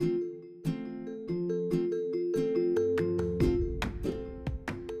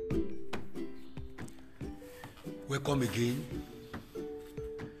Welcome again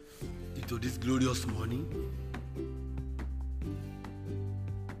into this glorious morning.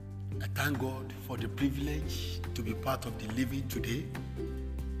 I thank God for the privilege to be part of the living today.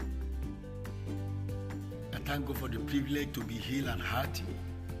 I thank God for the privilege to be healed and healthy.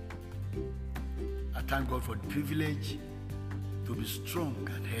 I thank God for the privilege to be strong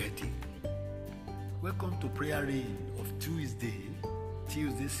and healthy. Welcome to prayer rain of Tuesday,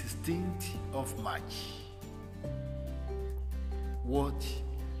 16th of March. What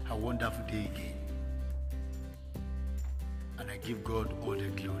a wonderful day again. And I give God all the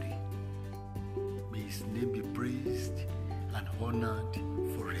glory. May His name be praised and honored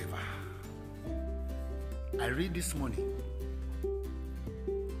forever. I read this morning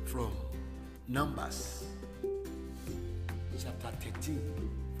from Numbers chapter 13,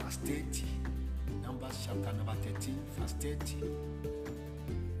 verse 30. Numbers chapter number 13, verse 30.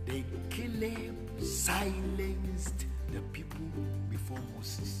 Then Caleb silenced the people before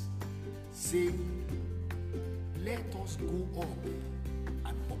Moses, saying, "Let us go up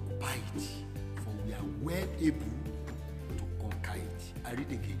and occupy it, for we are well able to conquer it." I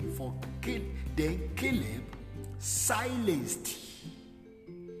read again. Then Caleb silenced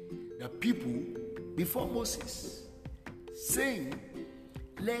the people before Moses, saying,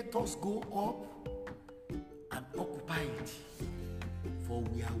 "Let us go up and occupy it, for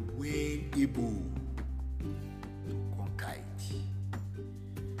we are well able to conquer it."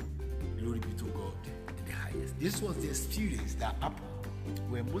 Glory be to God in the highest. This was the experience that happened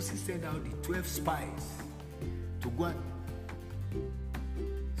when Moses sent out the 12 spies to go and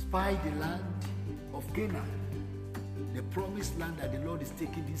spy the land of Canaan, the promised land that the Lord is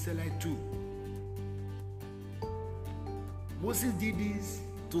taking the Israelites to. Moses did this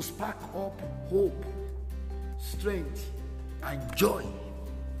to spark up hope, strength, and joy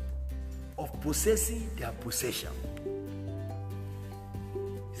of possessing their possession.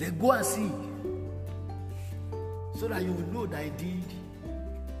 He said, "Go and see, so that you will know that indeed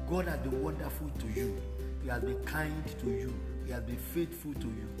God has been wonderful to you. He has been kind to you. He has been faithful to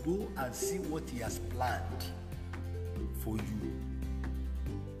you. Go and see what He has planned for you."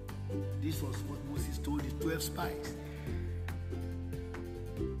 This was what Moses told the 12 spies.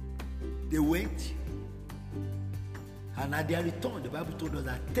 They went, and at their return, the Bible told us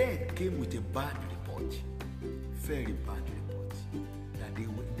that 10 came with a bad report, very bad report, that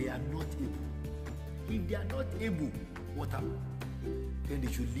they are not able. If they are not able, what happened? Then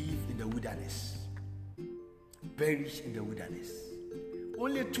they should live in the wilderness, perish in the wilderness.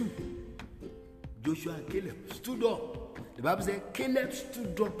 Only 2, Joshua and Caleb, stood up. The Bible says Caleb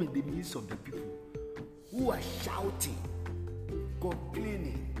stood up in the midst of the people who were shouting,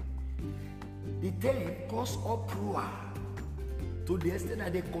 complaining. The 10 caused uproar to the extent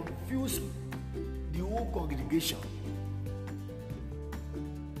that they confused the whole congregation.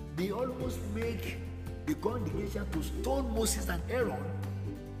 They almost make the congregation to stone Moses and Aaron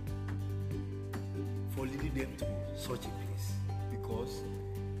for leading them to such a place. Because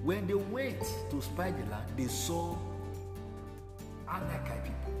when they went to spy the land, they saw Anakai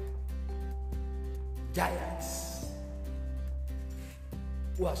people, giants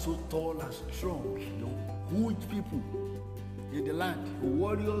who are so tall and strong, huge people in the land,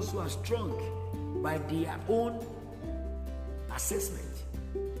 warriors who are strong by their own assessment.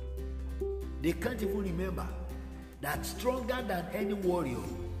 They can't even remember that stronger than any warrior,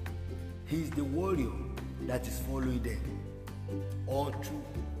 he is the warrior that is following them. All true.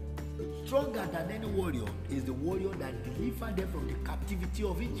 Stronger than any warrior is the warrior that delivered them from the captivity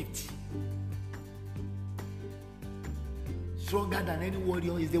of Egypt. Stronger than any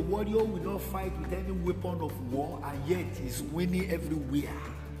warrior is the warrior who will not fight with any weapon of war, and yet is winning everywhere.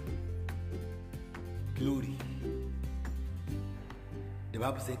 Glory. The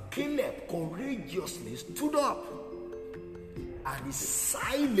Bible says Caleb courageously stood up and he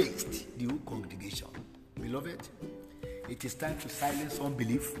silenced the whole congregation. Beloved, it is time to silence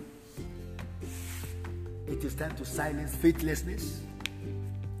unbelief. It is time to silence faithlessness.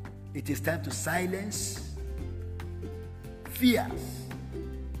 It is time to silence fears.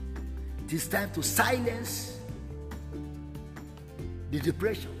 It is time to silence the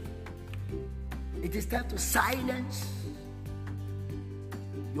depression. It is time to silence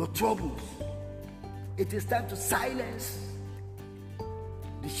your troubles. It is time to silence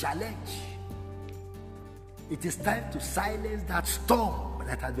the challenge. It is time to silence that storm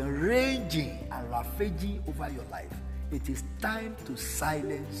that has been raging and ravaging over your life. It is time to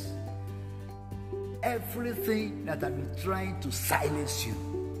silence everything that has been trying to silence you.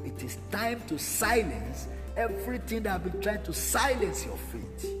 It is time to silence everything that has been trying to silence your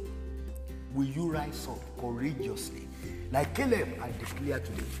faith. will you rise up courageously? Like Caleb, I declare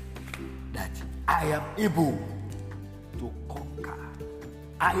today that I am able to conquer.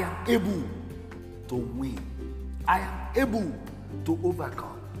 I am able to win. I am able to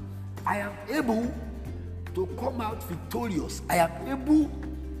overcome. I am able to come out victorious. I am able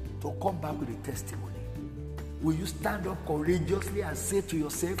to come back with a testimony. Will you stand up courageously and say to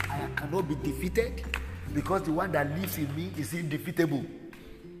yourself, I cannot be defeated because the one that lives in me is indefeatable?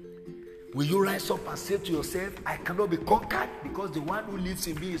 Will you rise up and say to yourself, I cannot be conquered because the one who lives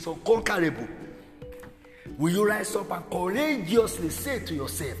in me is unconquerable? Will you rise up and courageously say to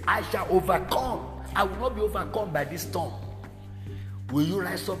yourself, I shall overcome. I will not be overcome by this storm. Will you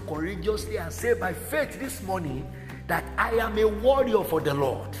rise up courageously and say by faith this morning that I am a warrior for the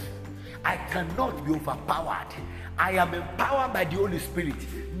Lord? I cannot be overpowered. I am empowered by the Holy Spirit.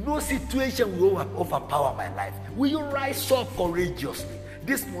 No situation will overpower my life. Will you rise up courageously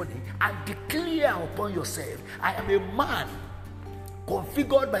this morning and declare upon yourself, I am a man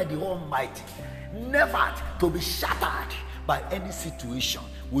configured by the Almighty, never to be shattered by any situation?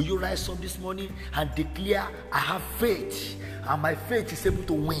 Will you rise up this morning and declare, I have faith and my faith is able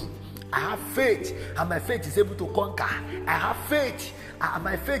to win. I have faith and my faith is able to conquer. I have faith and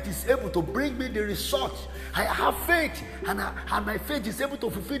my faith is able to bring me the result. I have faith and my faith is able to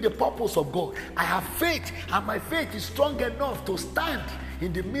fulfill the purpose of God. I have faith and my faith is strong enough to stand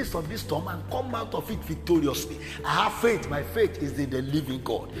in the midst of this storm and come out of it victoriously. I have faith. My faith is in the living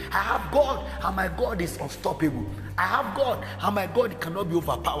God. I have God and my God is unstoppable. I have God and my God cannot be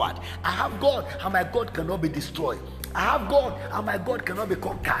overpowered. I have God and my God cannot be destroyed. I have God and my God cannot be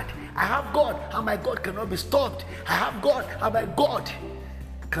conquered. I have God and my God cannot be stopped. I have God and my God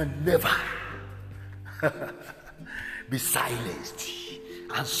can never be silenced.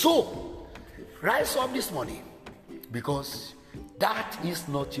 And so, rise up this morning, because that is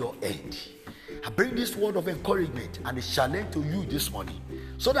not your end. I bring this word of encouragement and a challenge to you this morning,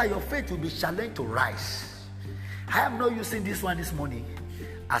 so that your faith will be challenged to rise. I am not using this one this morning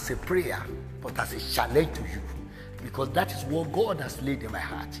as a prayer, but as a challenge to you, because that is what God has laid in my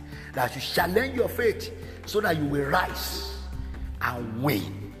heart, that you challenge your faith so that you will rise and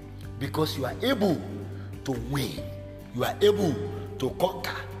win, because you are able to win, you are able to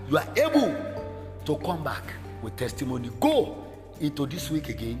conquer, you are able to come back with testimony. Go into this week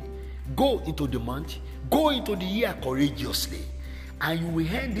again, go into the month, go into the year courageously, and you will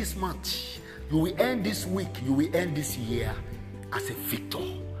end this month, you will end this week, you will end this year as a victor.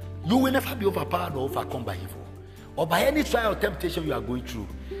 You will never be overpowered or overcome by evil, or by any trial or temptation you are going through.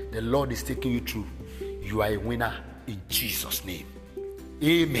 The Lord is taking you through. You are a winner in Jesus' name.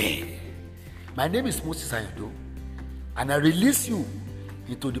 Amen. My name is Moses Ayando, and I release you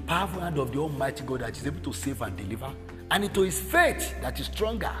into the powerful hand of the Almighty God that is able to save and deliver, and into His faith that is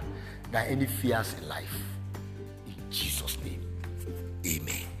stronger than any fears in life. In Jesus' name,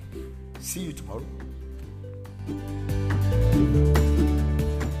 amen. See you tomorrow.